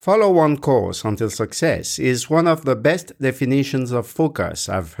Follow one course until success is one of the best definitions of focus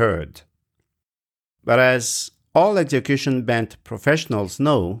I've heard. But as all execution-bent professionals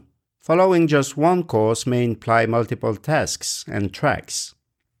know, following just one course may imply multiple tasks and tracks.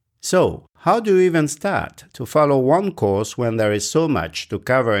 So, how do you even start to follow one course when there is so much to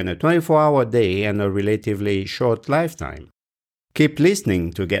cover in a 24-hour day and a relatively short lifetime? Keep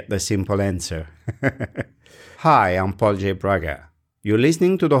listening to get the simple answer. Hi, I'm Paul J. Braga. You're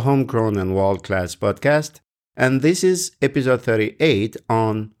listening to the Homegrown and World Class podcast, and this is episode 38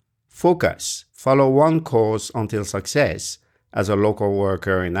 on Focus, Follow One Course Until Success as a Local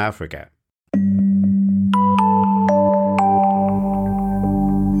Worker in Africa.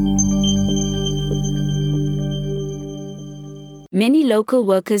 Many local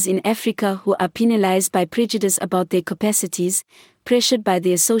workers in Africa who are penalized by prejudice about their capacities, pressured by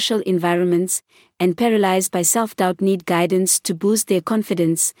their social environments, and paralyzed by self-doubt need guidance to boost their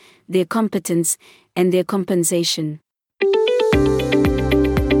confidence, their competence, and their compensation.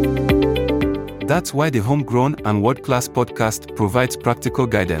 That's why the Homegrown and World Class podcast provides practical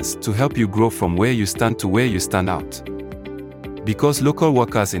guidance to help you grow from where you stand to where you stand out. Because local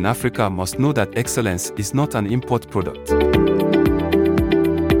workers in Africa must know that excellence is not an import product.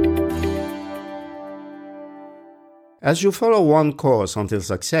 As you follow one course until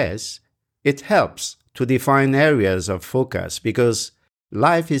success, it helps to define areas of focus because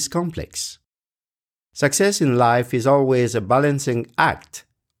life is complex. Success in life is always a balancing act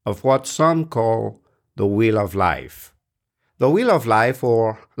of what some call the wheel of life. The wheel of life,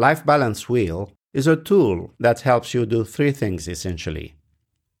 or life balance wheel, is a tool that helps you do three things essentially.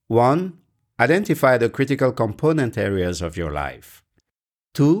 1. Identify the critical component areas of your life.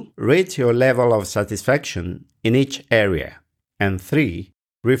 2. Rate your level of satisfaction in each area. And 3.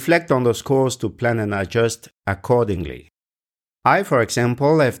 Reflect on the scores to plan and adjust accordingly. I, for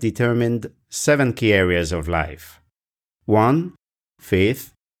example, have determined 7 key areas of life. 1.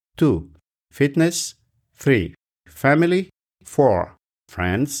 Faith. 2. Fitness. 3. Family. 4.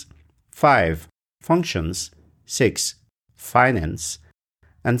 Friends. 5. Functions. 6. Finance.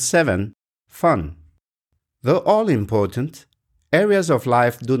 And 7. Fun. Though all important, areas of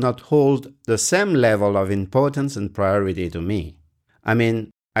life do not hold the same level of importance and priority to me.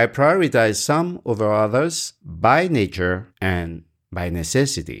 I prioritize some over others by nature and by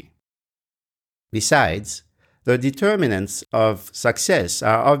necessity. Besides, the determinants of success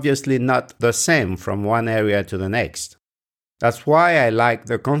are obviously not the same from one area to the next. That's why I like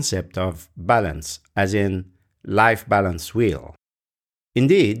the concept of balance, as in life balance wheel.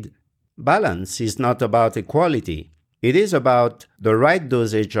 Indeed, balance is not about equality. It is about the right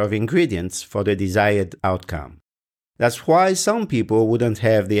dosage of ingredients for the desired outcome. That's why some people wouldn't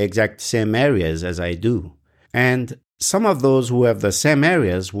have the exact same areas as I do. And some of those who have the same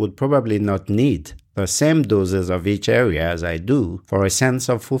areas would probably not need the same doses of each area as I do for a sense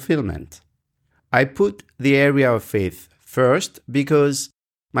of fulfillment. I put the area of faith first because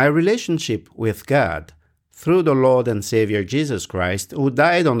my relationship with God, through the Lord and Savior Jesus Christ, who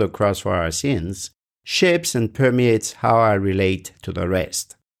died on the cross for our sins, shapes and permeates how I relate to the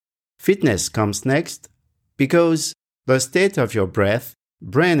rest. Fitness comes next because the state of your breath,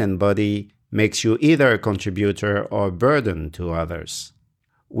 brain and body makes you either a contributor or a burden to others.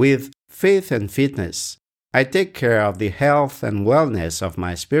 With faith and fitness, I take care of the health and wellness of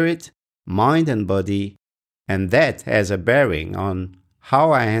my spirit, mind and body, and that has a bearing on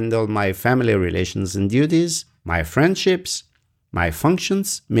how I handle my family relations and duties, my friendships, my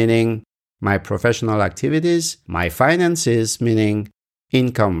functions, meaning my professional activities, my finances, meaning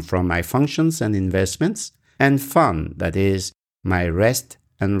income from my functions and investments, and fun, that is, my rest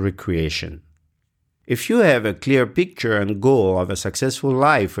and recreation. If you have a clear picture and goal of a successful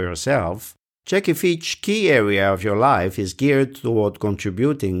life for yourself, check if each key area of your life is geared toward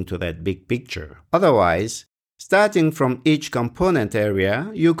contributing to that big picture. Otherwise, starting from each component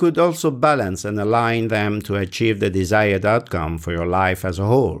area, you could also balance and align them to achieve the desired outcome for your life as a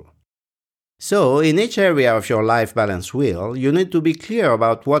whole. So, in each area of your life balance wheel, you need to be clear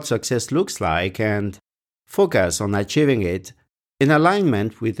about what success looks like and focus on achieving it in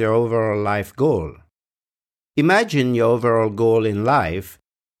alignment with your overall life goal. Imagine your overall goal in life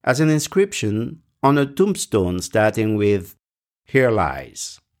as an inscription on a tombstone starting with "Here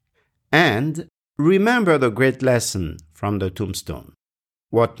lies." And remember the great lesson from the tombstone.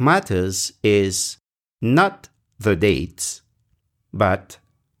 What matters is not the dates, but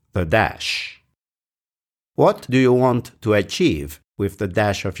the dash. What do you want to achieve with the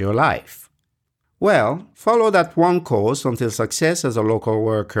dash of your life? Well, follow that one course until success as a local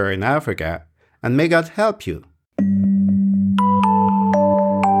worker in Africa, and may God help you.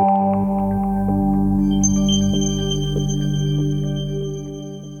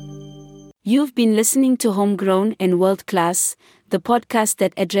 You've been listening to Homegrown and World Class, the podcast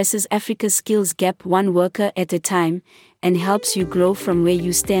that addresses Africa's skills gap one worker at a time, and helps you grow from where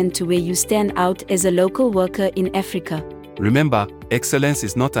you stand to where you stand out as a local worker in Africa. Remember, excellence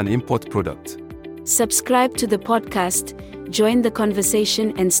is not an import product. Subscribe to the podcast, join the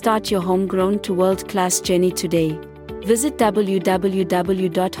conversation, and start your homegrown to world-class journey today. Visit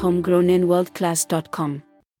www.homegrownandworldclass.com.